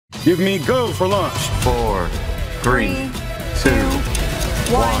Give me go for launch. 4, 3, 2,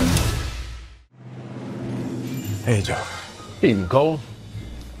 1. Hey, Joe. Evening, Cole.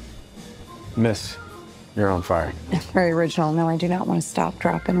 Miss, you're on fire. Very original. No, I do not want to stop,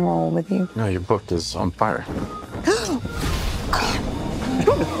 drop, and roll with you. No, your book is on fire.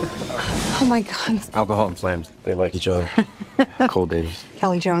 Oh my God. Alcohol and flames. They like each other. Cold days.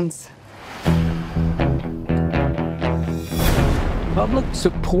 Kelly Jones. Public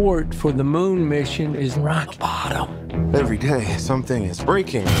support for the moon mission is rock bottom. Every day, something is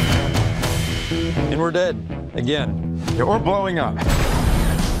breaking. And we're dead. Again. Yeah, or blowing up.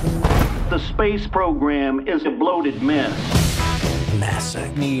 The space program is a bloated mess.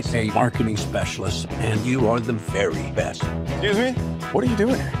 NASA needs a marketing specialist, and you are the very best. Excuse me? What are you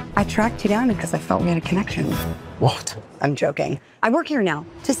doing here? I tracked you down because I felt we had a connection. What? I'm joking. I work here now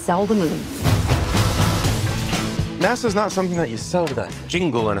to sell the moon. NASA's not something that you sell with a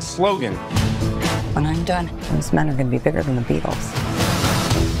jingle and a slogan. When I'm done, those men are going to be bigger than the Beatles.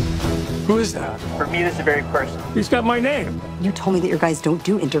 Who is that? For me, this is very personal. He's got my name. You told me that your guys don't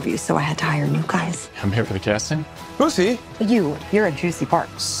do interviews, so I had to hire new guys. I'm here for the casting. Who's he? You're a juicy part.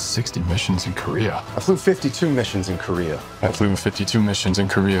 60 missions in Korea. I flew 52 missions in Korea. I flew 52 missions in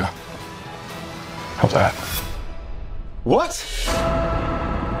Korea. How's that? What?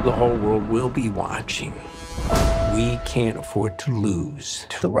 The whole world will be watching. We can't afford to lose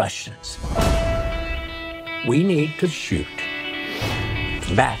to the Russians. We need to shoot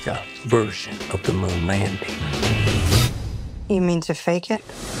the backup version of the moon landing. You mean to fake it?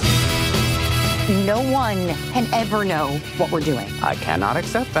 No one can ever know what we're doing. I cannot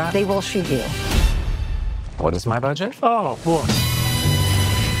accept that. They will shoot you. What is my budget? Oh, boy.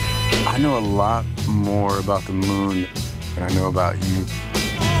 I know a lot more about the moon than I know about you.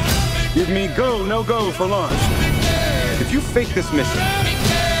 Give me go, no go for launch. If you fake this mission,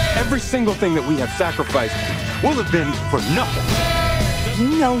 every single thing that we have sacrificed will have been for nothing.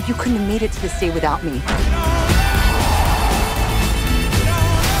 You know you couldn't have made it to this day without me. 4,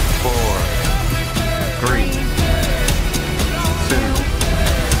 3, 2,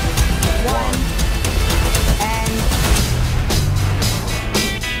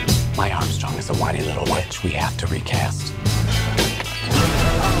 1. My Armstrong is a whiny little witch we have to recast.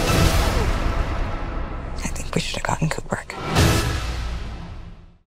 I think we should have gotten Kubrick.